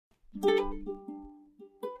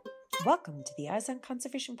Welcome to the Eyes on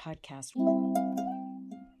Conservation podcast.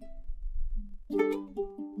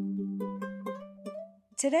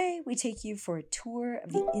 Today, we take you for a tour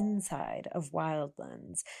of the inside of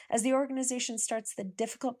Wildlands as the organization starts the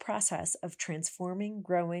difficult process of transforming,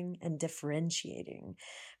 growing, and differentiating.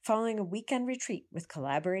 Following a weekend retreat with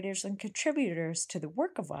collaborators and contributors to the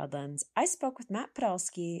work of Wildlands, I spoke with Matt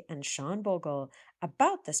Podolsky and Sean Bogle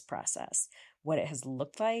about this process, what it has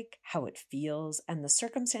looked like, how it feels, and the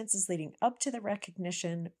circumstances leading up to the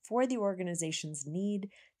recognition for the organization's need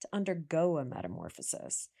to undergo a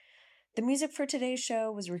metamorphosis. The music for today's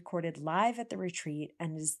show was recorded live at the retreat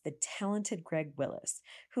and is the talented Greg Willis,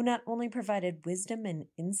 who not only provided wisdom and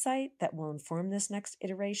insight that will inform this next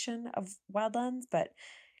iteration of Wildlands, but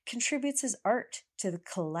contributes his art to the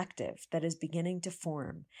collective that is beginning to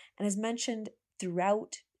form and is mentioned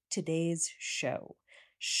throughout today's show.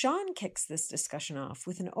 Sean kicks this discussion off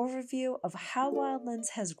with an overview of how Wildlands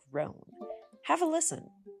has grown. Have a listen.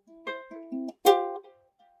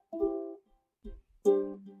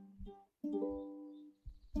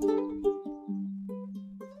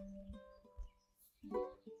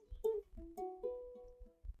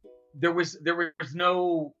 There was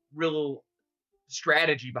no real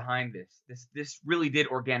strategy behind this. This really did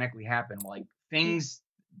organically happen. Like things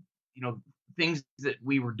that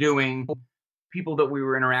we were doing, people that we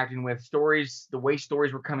were interacting with, stories, the way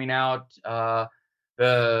stories were coming out,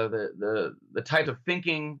 the type of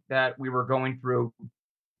thinking that we were going through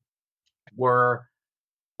were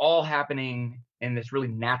all happening in this really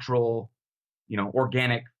natural,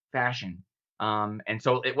 organic fashion. And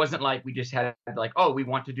so it wasn't like we just had like, oh, we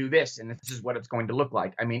want to do this and this is what it's going to look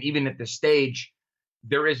like. I mean, even at this stage,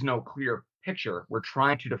 there is no clear picture. We're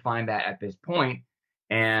trying to define that at this point,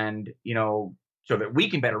 and, so that we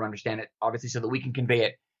can better understand it, obviously, so that we can convey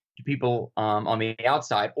it to people on the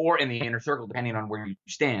outside or in the inner circle, depending on where you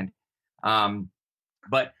stand.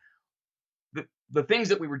 But the things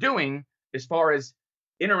that we were doing as far as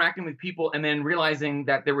interacting with people and then realizing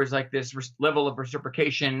that there was like this level of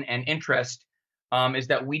reciprocation and interest, is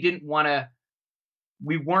that we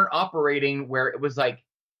weren't operating where it was like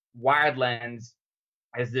Wildlands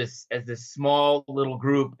as this small little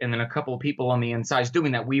group and then a couple of people on the inside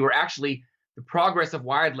doing that. We were actually, the progress of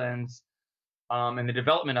Wildlands and the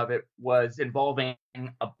development of it was involving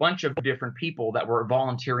a bunch of different people that were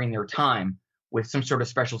volunteering their time with some sort of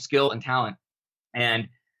special skill and talent. And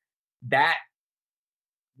that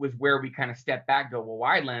was where we kind of stepped back, go, well,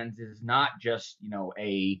 Wildlands is not just,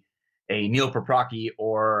 a Neil Paprocki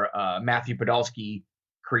or Matthew Podolsky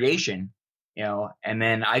creation, and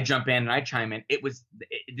then I jump in and I chime in. It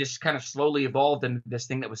just kind of slowly evolved into this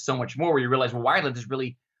thing that was so much more, where you realize, well, Wildlands is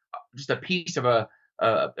really just a piece of a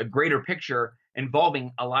greater picture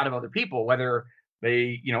involving a lot of other people, whether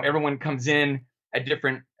they, everyone comes in at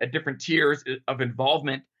different tiers of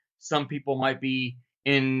involvement. Some people might be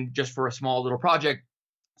in just for a small little project.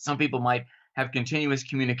 Some people might have continuous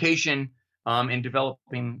communication in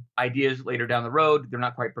developing ideas later down the road. They're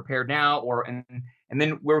not quite prepared now, and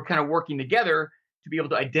then we're kind of working together to be able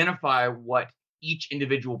to identify what each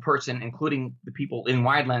individual person, including the people in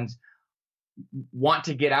Wildlands, want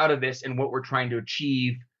to get out of this and what we're trying to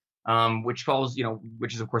achieve, which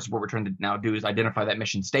is of course what we're trying to now do, is identify that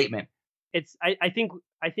mission statement. I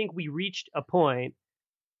think we reached a point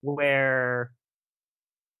where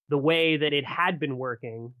the way that it had been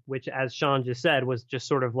working, which, as Sean just said, was just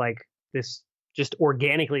sort of like this, just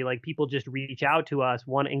organically, like people just reach out to us,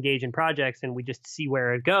 want to engage in projects, and we just see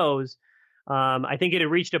where it goes. I think it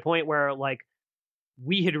had reached a point where like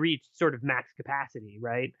we had reached sort of max capacity,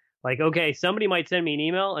 right? Like, okay, somebody might send me an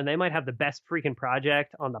email and they might have the best freaking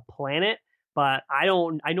project on the planet, but I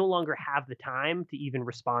no longer have the time to even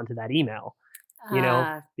respond to that email,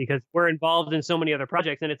 because we're involved in so many other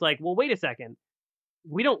projects. And it's like, well, wait a second.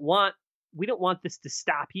 We don't want this to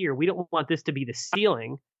stop here. We don't want this to be the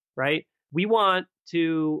ceiling, right? We want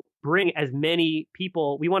to bring as many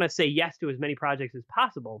people. We want to say yes to as many projects as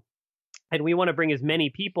possible. And we want to bring as many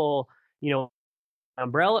people,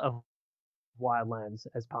 umbrella of Wildlands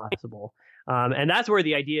as possible. And that's where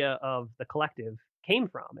the idea of the collective came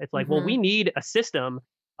from. It's like, well, we need a system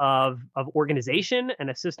of organization and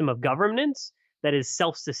a system of governance that is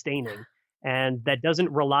self-sustaining and that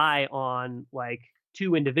doesn't rely on like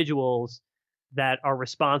two individuals that are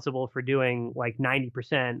responsible for doing like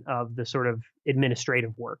 90% of the sort of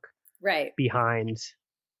administrative work right behind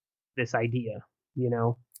this idea,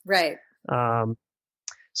 Right.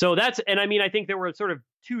 So that's, and I mean, I think there were sort of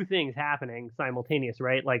two things happening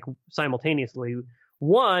simultaneously.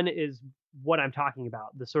 One is what I'm talking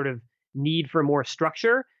about, the sort of need for more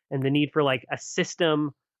structure and the need for like a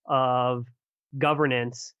system of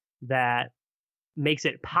governance that makes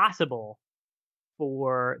it possible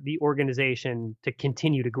for the organization to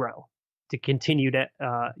continue to grow, to continue to,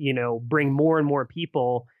 bring more and more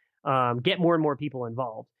people, get more and more people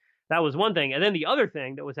involved. That was one thing. And then the other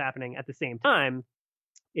thing that was happening at the same time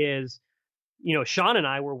is, Sean and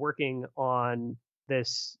I were working on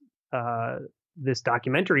this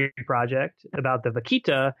documentary project about the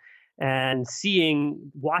vaquita, and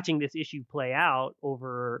watching this issue play out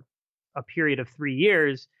over a period of 3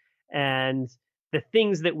 years. And the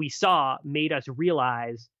things that we saw made us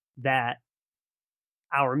realize that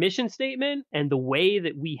our mission statement and the way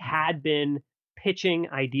that we had been pitching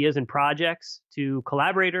ideas and projects to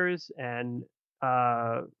collaborators and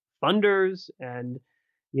funders and,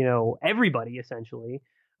 everybody essentially,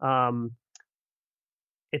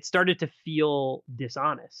 it started to feel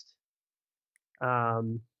dishonest.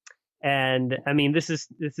 And I mean, this is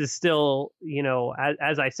still,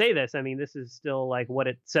 as I say this, I mean, this is still like what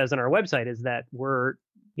it says on our website, is that we're,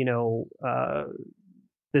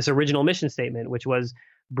 this original mission statement, which was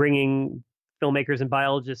bringing filmmakers and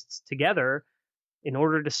biologists together in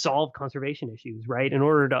order to solve conservation issues, right? In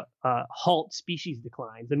order to halt species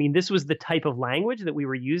declines. I mean, this was the type of language that we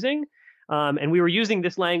were using. And we were using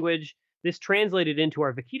this language, this translated into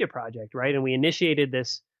our Vaquita project, right? And we initiated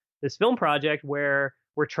this film project where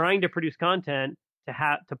we're trying to produce content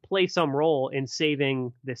to play some role in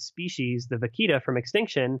saving this species, the vaquita, from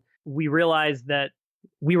extinction. We realized that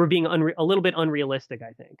we were being a little bit unrealistic,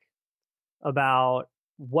 I think, about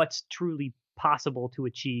what's truly possible to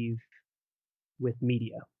achieve with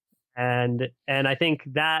media. And I think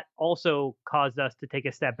that also caused us to take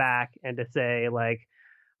a step back and to say, like,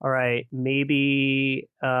 all right, maybe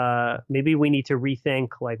we need to rethink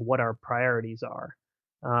like what our priorities are.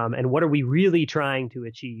 And what are we really trying to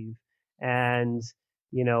achieve? And,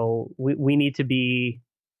 we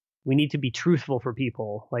need to be truthful for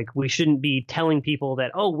people. Like, we shouldn't be telling people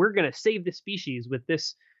that, oh, we're going to save the species with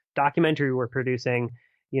this documentary we're producing,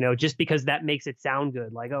 just because that makes it sound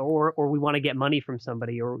good. Like, or we want to get money from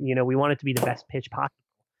somebody, or, we want it to be the best pitch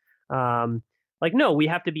possible. No, we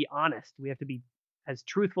have to be honest. We have to be as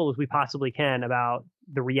truthful as we possibly can about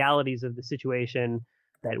the realities of the situation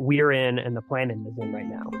that we're in and the planet is in right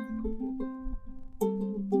now.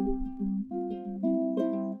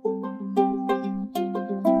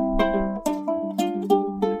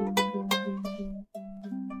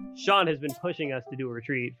 Sean has been pushing us to do a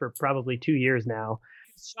retreat for probably 2 years now.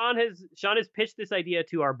 Sean has pitched this idea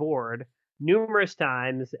to our board numerous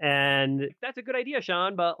times, and that's a good idea,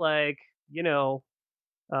 Sean, but I don't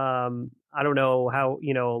know how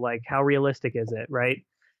realistic is it, right?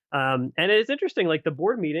 And it's interesting, like the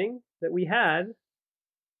board meeting that we had,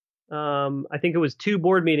 I think it was 2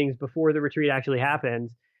 board meetings before the retreat actually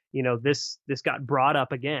happened. This got brought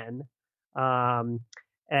up again.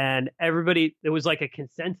 And everybody, it was like a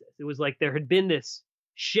consensus. It was like there had been this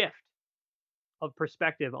shift of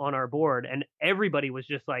perspective on our board, and everybody was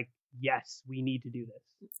just like, yes, we need to do this.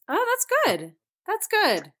 Oh, that's good. That's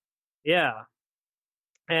good. Yeah.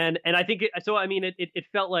 And I think it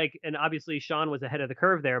felt like, and obviously Sean was ahead of the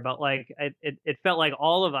curve there, but like it felt like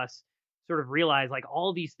all of us sort of realized like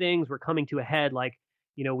all these things were coming to a head. Like,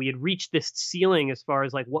 we had reached this ceiling as far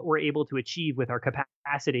as like what we're able to achieve with our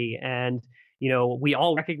capacity. And, we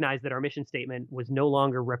all recognized that our mission statement was no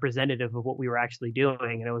longer representative of what we were actually doing.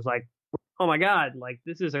 And it was like, oh my God, like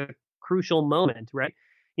this is a crucial moment, right?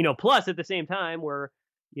 Plus at the same time, we're,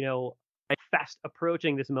 fast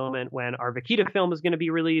approaching this moment when our Vaquita film is going to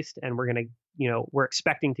be released, and we're going to, we're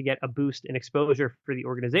expecting to get a boost in exposure for the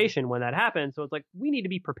organization when that happens. So it's like, we need to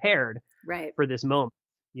be prepared for this moment,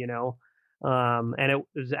 and it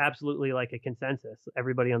was absolutely like a consensus.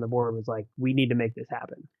 Everybody on the board was like, we need to make this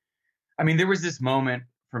happen. I mean, there was this moment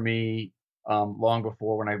for me long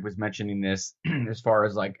before when I was mentioning this, as far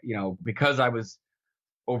as like, because I was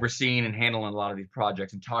overseeing and handling a lot of these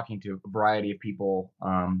projects and talking to a variety of people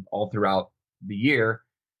all throughout the year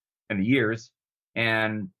and the years.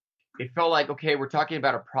 And it felt like, okay, we're talking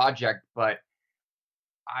about a project, but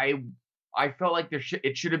I felt like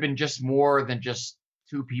it should have been just more than just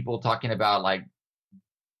 2 people talking about like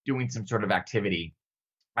doing some sort of activity.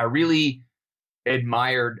 I really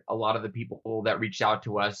admired a lot of the people that reached out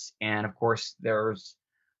to us. And of course, there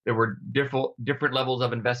were different levels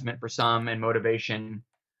of investment for some and motivation.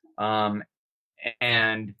 And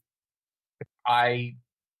I,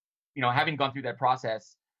 having gone through that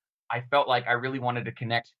process, I felt like I really wanted to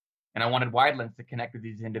connect, and I wanted Widelands to connect with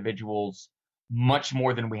these individuals much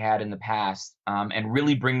more than we had in the past, and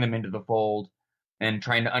really bring them into the fold and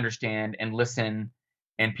trying to understand and listen.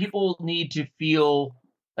 And people need to feel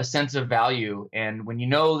a sense of value. And when you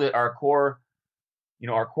know that our core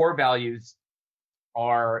values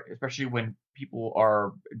are, especially when people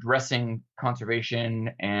are addressing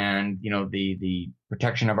conservation and, the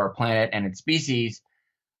protection of our planet and its species,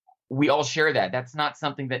 we all share that. That's not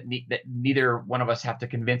something that neither one of us have to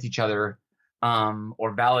convince each other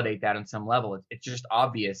or validate that on some level. It's just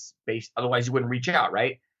obvious otherwise you wouldn't reach out,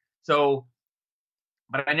 right? So,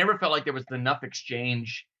 but I never felt like there was enough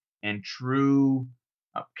exchange and true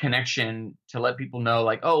connection to let people know,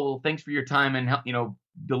 like, oh, well, thanks for your time and help,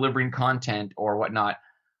 delivering content or whatnot.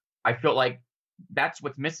 I felt like that's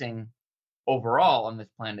what's missing overall on this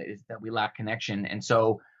planet, is that we lack connection. And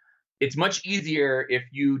so it's much easier if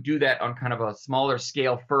you do that on kind of a smaller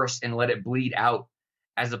scale first and let it bleed out,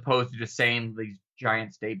 as opposed to just saying these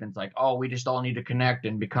giant statements like, oh, we just all need to connect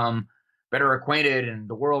and become better acquainted and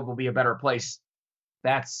the world will be a better place.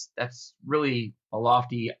 That's really a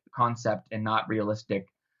lofty concept and not realistic.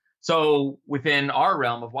 So within our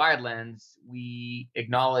realm of Wildlands, we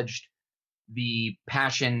acknowledged the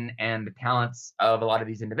passion and the talents of a lot of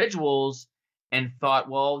these individuals and thought,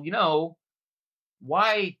 well,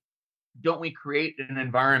 why don't we create an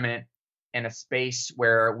environment and a space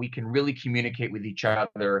where we can really communicate with each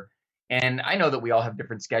other? And I know that we all have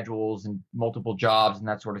different schedules and multiple jobs and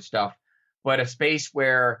that sort of stuff, but a space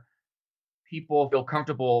where people feel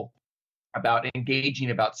comfortable about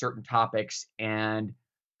engaging about certain topics and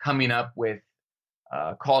coming up with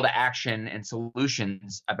call to action and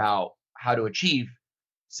solutions about how to achieve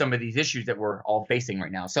some of these issues that we're all facing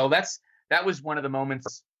right now. So that was one of the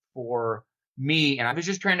moments for me, and I was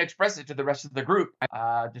just trying to express it to the rest of the group,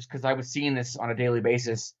 just because I was seeing this on a daily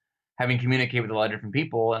basis, having communicated with a lot of different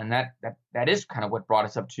people, and that is kind of what brought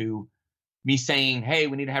us up to me saying, hey,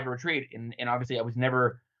 we need to have a retreat. And obviously I was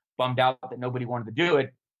never bummed out that nobody wanted to do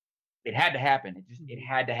it. It had to happen. It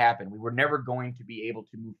had to happen. We were never going to be able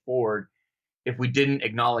to move forward if we didn't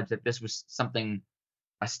acknowledge that this was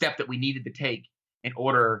a step that we needed to take in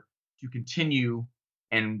order to continue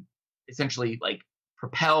and essentially like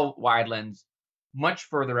propel Wildlands much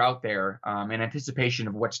further out there in anticipation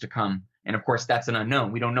of what's to come. And of course, that's an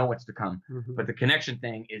unknown. We don't know what's to come. Mm-hmm. But the connection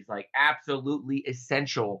thing is like absolutely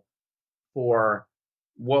essential for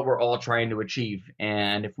what we're all trying to achieve.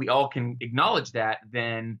 And if we all can acknowledge that,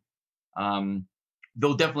 then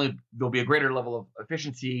there'll be a greater level of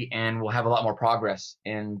efficiency, and we'll have a lot more progress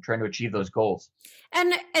in trying to achieve those goals.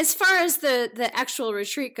 And as far as the actual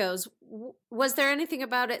retreat goes, was there anything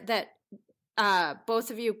about it that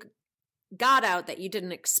both of you got out that you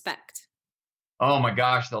didn't expect? Oh my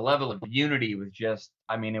gosh, the level of unity was just,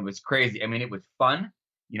 it was crazy. It was fun.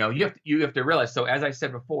 You have to realize, so as I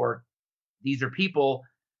said before, these are people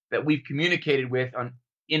that we've communicated with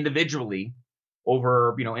individually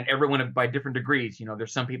over, and everyone by different degrees.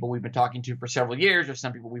 There's some people we've been talking to for several years. There's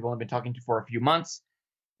some people we've only been talking to for a few months,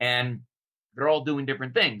 and they're all doing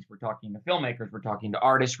different things. We're talking to filmmakers, we're talking to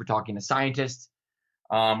artists, we're talking to scientists,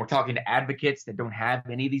 we're talking to advocates that don't have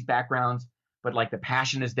any of these backgrounds, but like the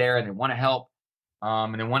passion is there and they want to help,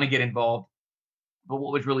 and they want to get involved. But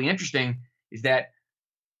what was really interesting is that,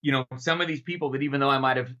 some of these people that even though I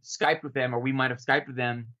might have Skyped with them or we might have Skyped with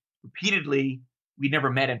them repeatedly, we never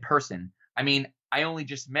met in person. I only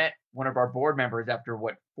just met one of our board members after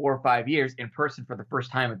 4 or 5 years in person for the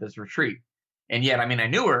first time at this retreat. And yet, I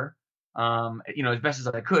knew her, as best as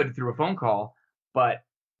I could through a phone call, but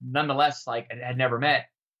nonetheless, I had never met.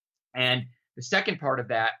 And the second part of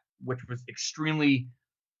that, which was extremely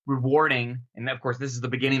rewarding, and of course, this is the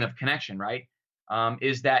beginning of connection, right?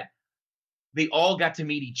 Is that they all got to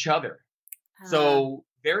meet each other. So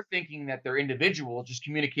they're thinking that their individual just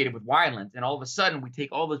communicated with Wildlands, and all of a sudden we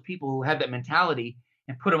take all those people who have that mentality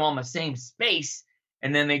and put them all in the same space,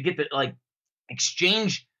 and then they get to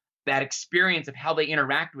exchange that experience of how they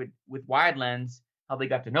interact with Wildlands, how they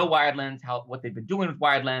got to know Wildlands, what they've been doing with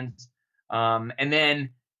Wildlands, and then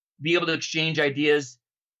be able to exchange ideas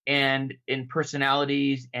and in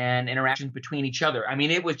personalities and interactions between each other.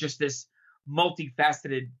 It was just this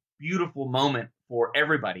multifaceted, beautiful moment for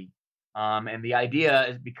everybody. And the idea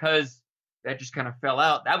is, because that just kind of fell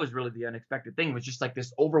out, that was really the unexpected thing. It was just like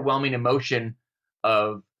this overwhelming emotion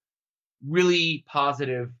of really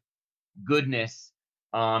positive goodness,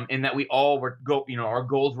 in that we all our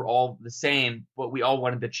goals were all the same, but we all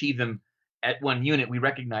wanted to achieve them at one unit. We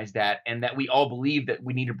recognized that, and that we all believe that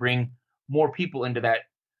we need to bring more people into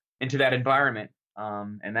that environment.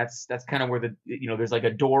 And that's kind of where there's like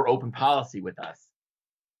a door open policy with us.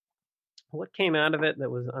 What came out of it that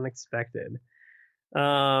was unexpected?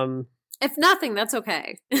 If nothing, that's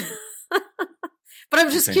okay. But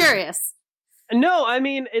I'm just curious. No, I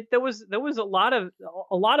mean, there was a lot of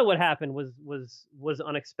what happened was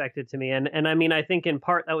unexpected to me, and I mean, I think in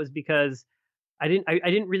part that was because I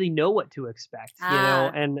didn't really know what to expect,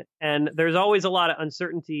 and there's always a lot of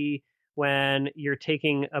uncertainty when you're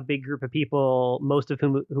taking a big group of people, most of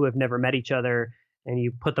whom who have never met each other, and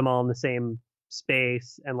you put them all in the same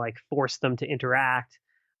space and like force them to interact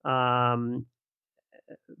for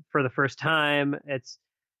the first time. It's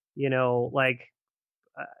like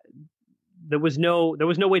there was no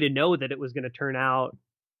way to know that it was going to turn out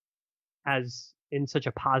as in such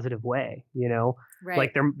a positive way, Right.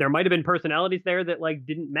 Like there might have been personalities there that like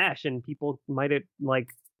didn't mesh, and people might have like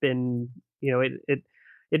been,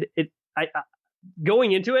 I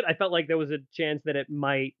going into it, I felt like there was a chance that it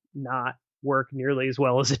might not work nearly as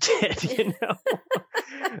well as it did,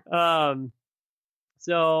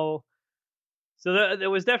 So there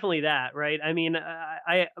was definitely that, right? I mean,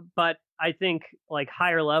 but I think like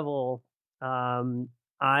higher level,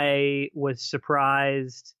 I was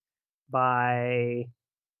surprised by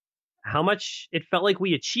how much it felt like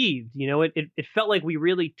we achieved. It felt like we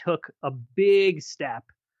really took a big step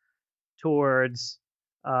towards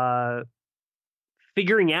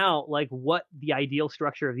figuring out like what the ideal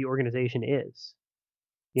structure of the organization is.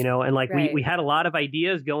 And like Right. we had a lot of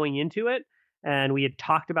ideas going into it, and we had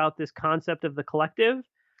talked about this concept of the collective,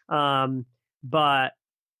 but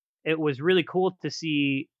it was really cool to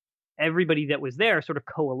see everybody that was there sort of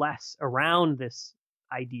coalesce around this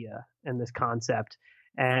idea and this concept,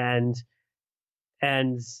 and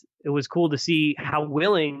it was cool to see how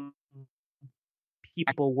willing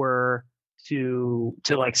people were to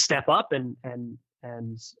like step up and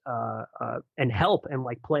help and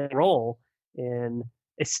like play a role in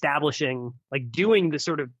establishing, like doing the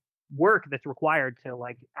sort of work that's required to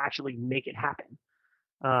like actually make it happen.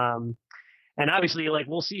 And obviously like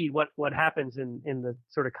we'll see what happens in the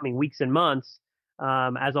sort of coming weeks and months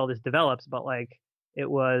as all this develops, but like it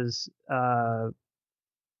was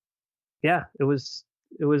it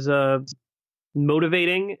was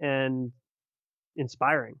motivating and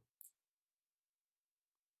inspiring.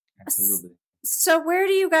 Absolutely. So where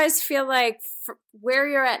do you guys feel like where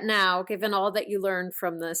you're at now, given all that you learned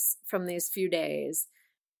from these few days,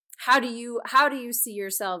 how do you see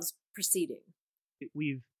yourselves proceeding?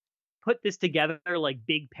 We've put this together like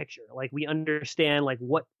big picture, like we understand like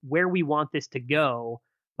where we want this to go,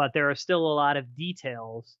 but there are still a lot of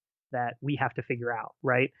details that we have to figure out,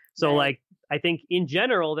 right? So Right. like I think in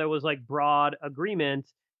general there was like broad agreement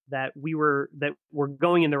that we're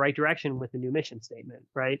going in the right direction with the new mission statement,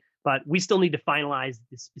 right? But we still need to finalize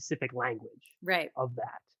the specific language Right. of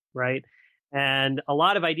that, right? And a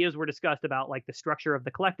lot of ideas were discussed about like the structure of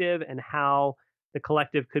the collective and how the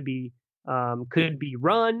collective could be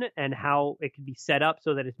run and how it could be set up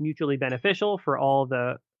so that it's mutually beneficial for all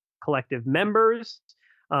the collective members,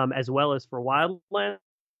 as well as for Wildlands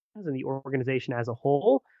and the organization as a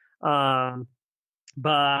whole.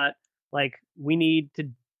 But like we need to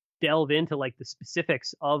delve into like the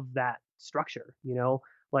specifics of that structure,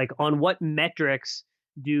 like on what metrics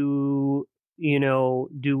do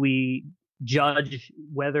we judge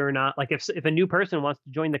whether or not, like if a new person wants to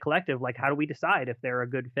join the collective, like how do we decide if they're a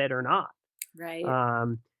good fit or not? Right.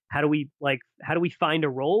 How do we find a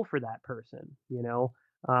role for that person?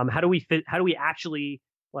 How do we actually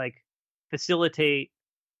like facilitate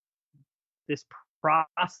this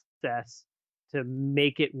process to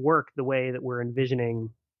make it work the way that we're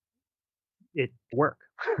envisioning it to work?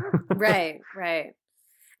 Right.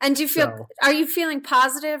 And are you feeling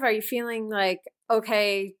positive? Are you feeling like,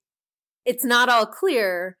 okay, it's not all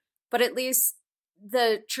clear, but at least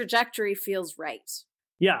the trajectory feels right?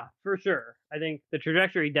 Yeah, for sure. I think the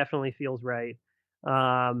trajectory definitely feels right.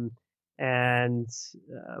 But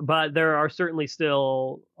there are certainly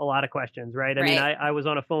still a lot of questions, right? I mean, I was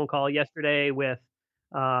on a phone call yesterday with,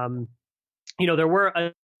 there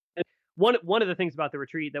were one of the things about the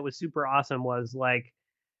retreat that was super awesome was like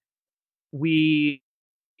we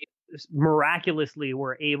miraculously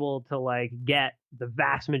were able to like get the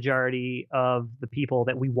vast majority of the people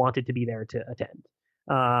that we wanted to be there to attend.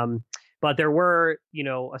 But there were,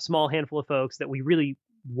 a small handful of folks that we really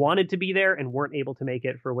wanted to be there and weren't able to make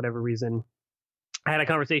it for whatever reason. I had a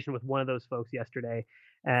conversation with one of those folks yesterday,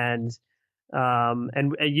 and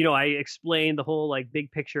I explained the whole like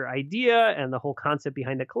big picture idea and the whole concept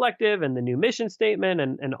behind the collective and the new mission statement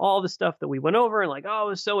and all the stuff that we went over, and like, oh, it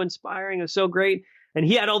was so inspiring, it was so great. And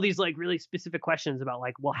he had all these like really specific questions about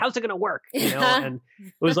like, well, how's it going to work? And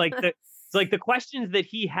it was like the questions that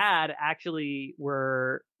he had actually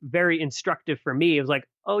were very instructive for me. It was like,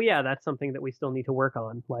 oh yeah, that's something that we still need to work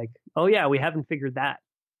on. Like, oh yeah, we haven't figured that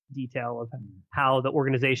detail of how the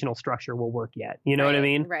organizational structure will work yet. You know what I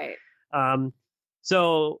mean? Right. That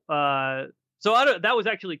was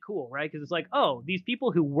actually cool, right? Because it's like, oh, these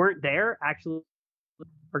people who weren't there actually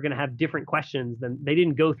are going to have different questions than they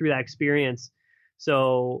didn't go through that experience.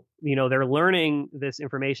 So, they're learning this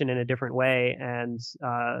information in a different way. And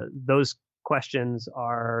those questions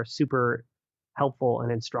are super helpful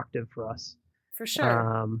and instructive for us. For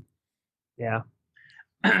sure. Yeah.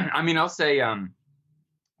 I mean, I'll say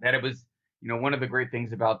that it was, one of the great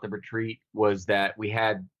things about the retreat was that we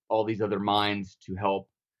had all these other minds to help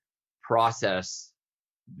process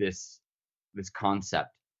this concept.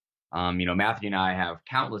 Matthew and I have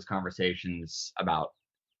countless conversations about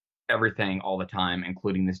everything all the time,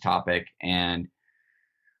 including this topic. And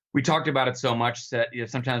we talked about it so much that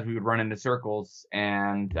sometimes we would run into circles.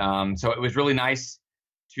 And so it was really nice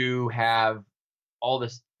to have all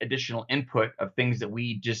this additional input of things that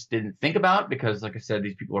we just didn't think about, because like I said,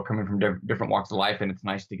 these people are coming from different walks of life, and it's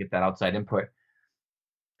nice to get that outside input.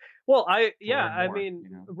 Well,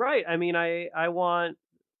 right. I mean, I want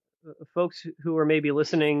folks who are maybe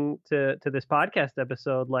listening to this podcast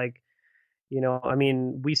episode, like,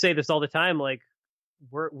 we say this all the time, like,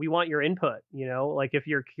 we want your input, like if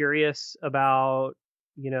you're curious about,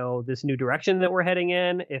 this new direction that we're heading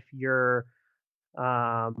in, if you're,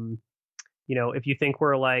 if you think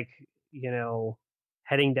we're like,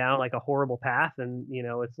 heading down like a horrible path and,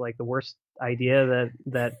 it's like the worst idea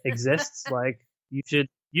that exists, like you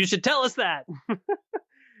should tell us that.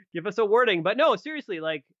 Give us a wording. But no, seriously,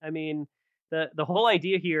 like, I mean, the whole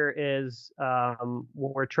idea here is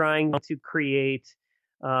we're trying to create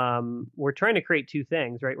two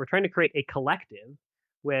things, right? We're trying to create a collective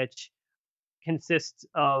which consists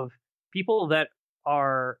of people that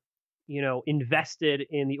are, invested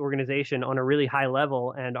in the organization on a really high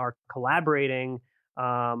level and are collaborating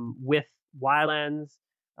with Wildlands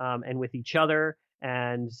and with each other,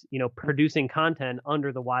 and producing content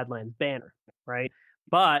under the Wildlands banner, right?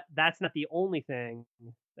 But that's not the only thing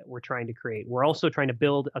that we're trying to create. We're also trying to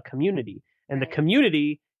build a community, and the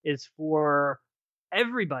community is for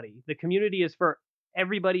everybody. The community is for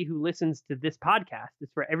everybody who listens to this podcast.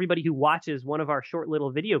 It's for everybody who watches one of our short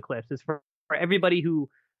little video clips. It's for everybody who,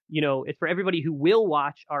 it's for everybody who will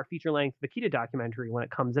watch our feature-length Vaquita documentary when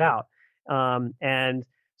it comes out. And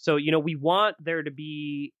so, we want there to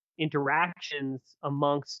be interactions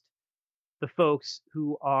amongst the folks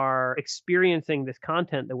who are experiencing this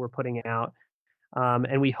content that we're putting out.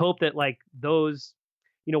 And we hope that like those,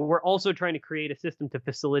 we're also trying to create a system to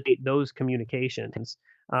facilitate those communications.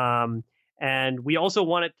 And we also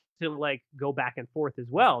want it to like go back and forth as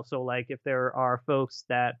well. So like if there are folks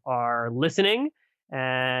that are listening,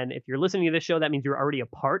 and if you're listening to this show, that means you're already a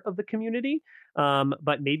part of the community.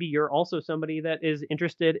 But maybe you're also somebody that is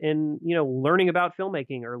interested in, learning about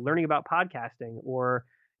filmmaking or learning about podcasting, or,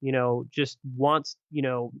 just wants,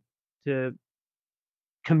 to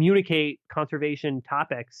communicate conservation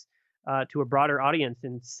topics to a broader audience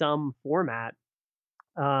in some format.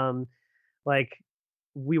 Like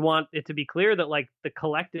we want it to be clear that like the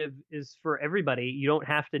collective is for everybody. You don't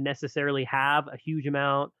have to necessarily have a huge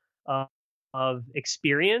amount of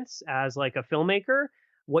experience as like a filmmaker.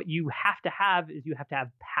 What you have to have is you have to have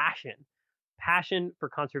passion for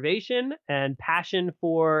conservation, and passion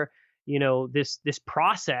for, this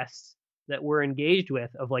process that we're engaged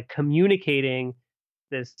with of like communicating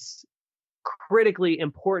this critically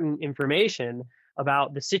important information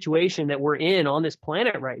about the situation that we're in on this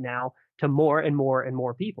planet right now to more and more and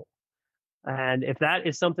more people. And if that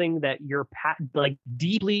is something that you're like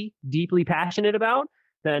deeply, deeply passionate about,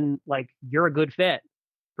 then like you're a good fit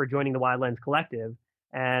for joining the Wildlands Collective.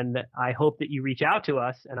 And I hope that you reach out to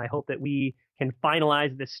us, and I hope that we can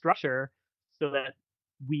finalize this structure so that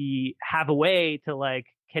we have a way to like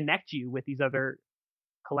connect you with these other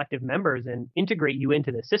collective members and integrate you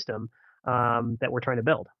into the system that we're trying to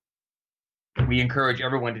build. We encourage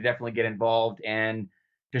everyone to definitely get involved and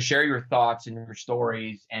to share your thoughts and your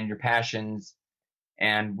stories and your passions.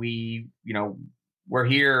 And we, we're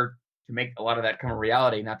here to make a lot of that come a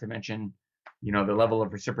reality, not to mention, the level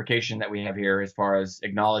of reciprocation that we have here as far as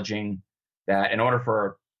acknowledging that in order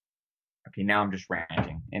for, okay, now I'm just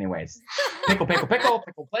ranting. Anyways, pickle,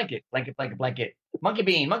 blanket, monkey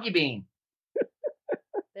bean.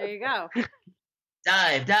 There you go.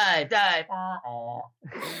 Dive. I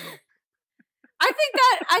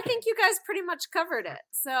think you guys pretty much covered it.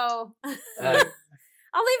 So I'll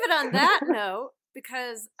leave it on that note,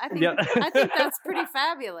 because I think that's pretty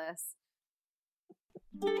fabulous.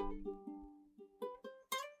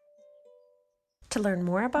 To learn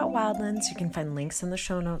more about Wildlands, you can find links in the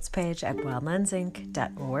show notes page at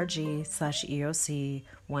wildlandsinc.org/EOC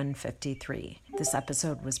 153. This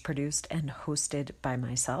episode was produced and hosted by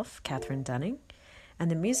myself, Katherine Dunning,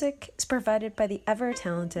 and the music is provided by the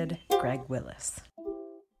ever-talented Greg Willis.